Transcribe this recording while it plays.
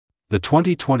The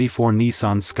 2024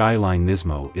 Nissan Skyline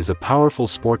Nismo is a powerful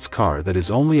sports car that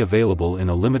is only available in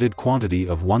a limited quantity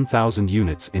of 1,000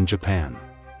 units in Japan.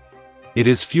 It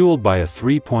is fueled by a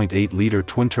 3.8-liter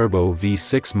twin-turbo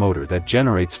V6 motor that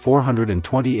generates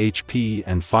 420 HP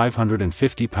and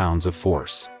 550 pounds of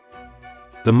force.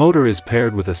 The motor is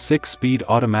paired with a 6-speed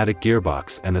automatic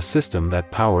gearbox and a system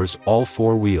that powers all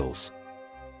 4 wheels.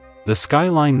 The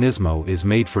Skyline Nismo is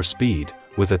made for speed,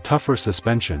 with a tougher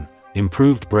suspension,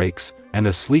 improved brakes, and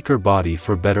a sleeker body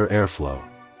for better airflow.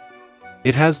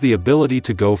 It has the ability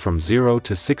to go from 0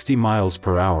 to 60 miles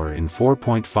per hour in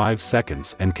 4.5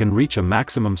 seconds and can reach a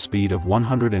maximum speed of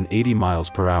 180 miles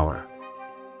per hour.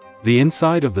 The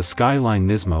inside of the Skyline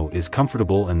Nismo is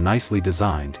comfortable and nicely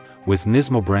designed, with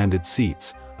Nismo-branded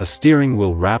seats, a steering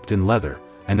wheel wrapped in leather,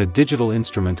 and a digital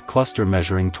instrument cluster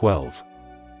measuring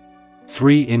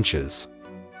 12.3 inches.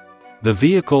 The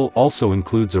vehicle also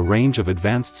includes a range of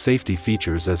advanced safety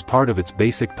features as part of its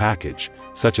basic package,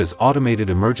 such as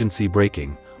automated emergency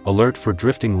braking, alert for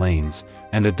drifting lanes,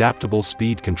 and adaptable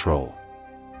speed control.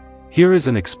 Here is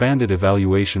an expanded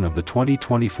evaluation of the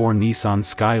 2024 Nissan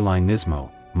Skyline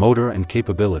Nismo. Motor and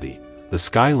capability. The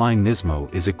Skyline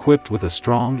Nismo is equipped with a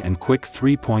strong and quick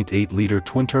 3.8-liter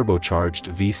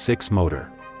twin-turbocharged V6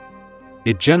 motor.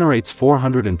 It generates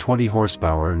 420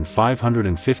 horsepower and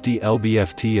 550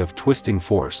 lb-ft of twisting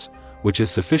force, which is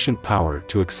sufficient power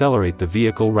to accelerate the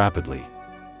vehicle rapidly.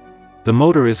 The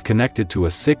motor is connected to a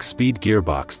 6-speed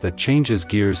gearbox that changes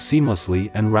gears seamlessly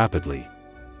and rapidly.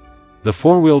 The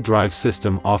 4-wheel drive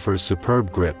system offers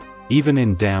superb grip, even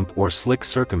in damp or slick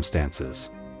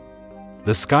circumstances.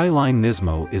 The Skyline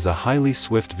Nismo is a highly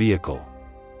swift vehicle.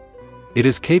 It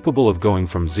is capable of going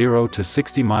from 0 to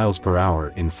 60 miles per hour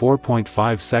in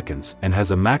 4.5 seconds and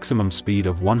has a maximum speed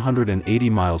of 180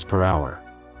 miles per hour.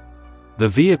 The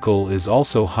vehicle is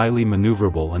also highly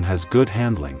maneuverable and has good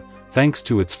handling, thanks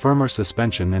to its firmer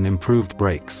suspension and improved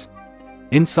brakes.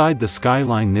 Inside the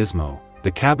Skyline Nismo,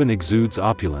 the cabin exudes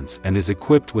opulence and is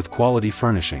equipped with quality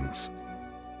furnishings.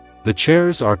 The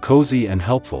chairs are cozy and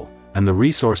helpful, and the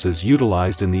resources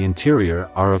utilized in the interior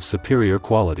are of superior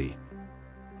quality.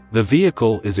 The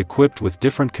vehicle is equipped with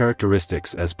different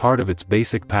characteristics as part of its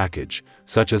basic package,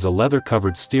 such as a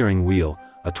leather-covered steering wheel,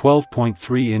 a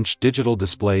 12.3-inch digital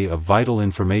display of vital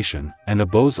information, and a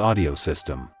Bose audio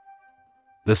system.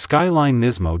 The Skyline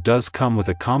Nismo does come with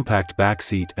a compact back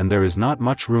seat and there is not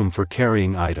much room for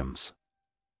carrying items.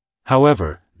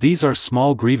 However, these are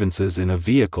small grievances in a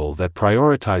vehicle that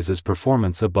prioritizes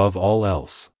performance above all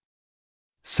else.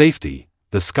 Safety.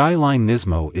 The Skyline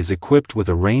Nismo is equipped with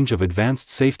a range of advanced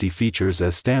safety features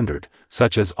as standard,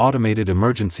 such as automated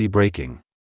emergency braking,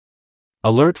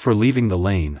 alert for leaving the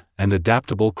lane, and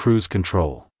adaptable cruise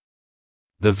control.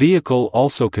 The vehicle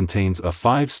also contains a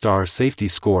 5-star safety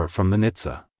score from the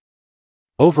NHTSA.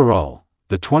 Overall,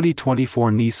 the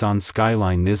 2024 Nissan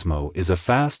Skyline Nismo is a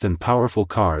fast and powerful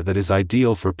car that is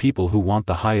ideal for people who want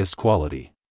the highest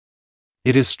quality.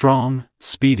 It is strong,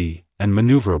 speedy, and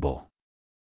maneuverable.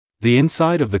 The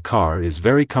inside of the car is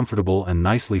very comfortable and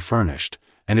nicely furnished,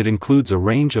 and it includes a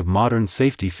range of modern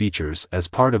safety features as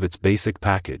part of its basic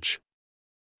package.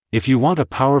 If you want a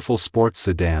powerful sports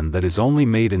sedan that is only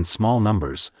made in small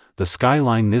numbers, the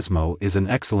Skyline Nismo is an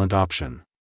excellent option.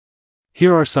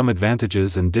 Here are some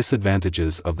advantages and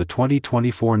disadvantages of the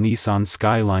 2024 Nissan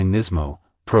Skyline Nismo.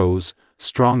 Pros: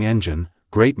 strong engine,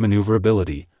 great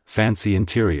maneuverability, fancy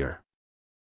interior.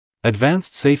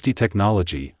 Advanced safety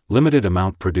technology, limited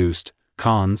amount produced.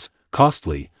 Cons: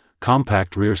 costly,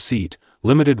 compact rear seat,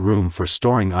 limited room for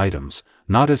storing items,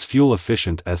 not as fuel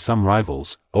efficient as some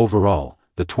rivals. Overall,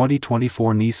 the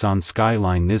 2024 Nissan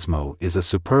Skyline Nismo is a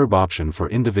superb option for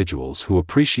individuals who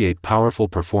appreciate powerful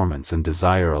performance and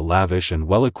desire a lavish and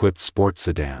well-equipped sports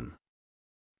sedan.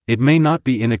 It may not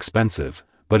be inexpensive,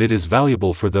 but it is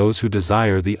valuable for those who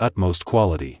desire the utmost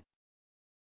quality.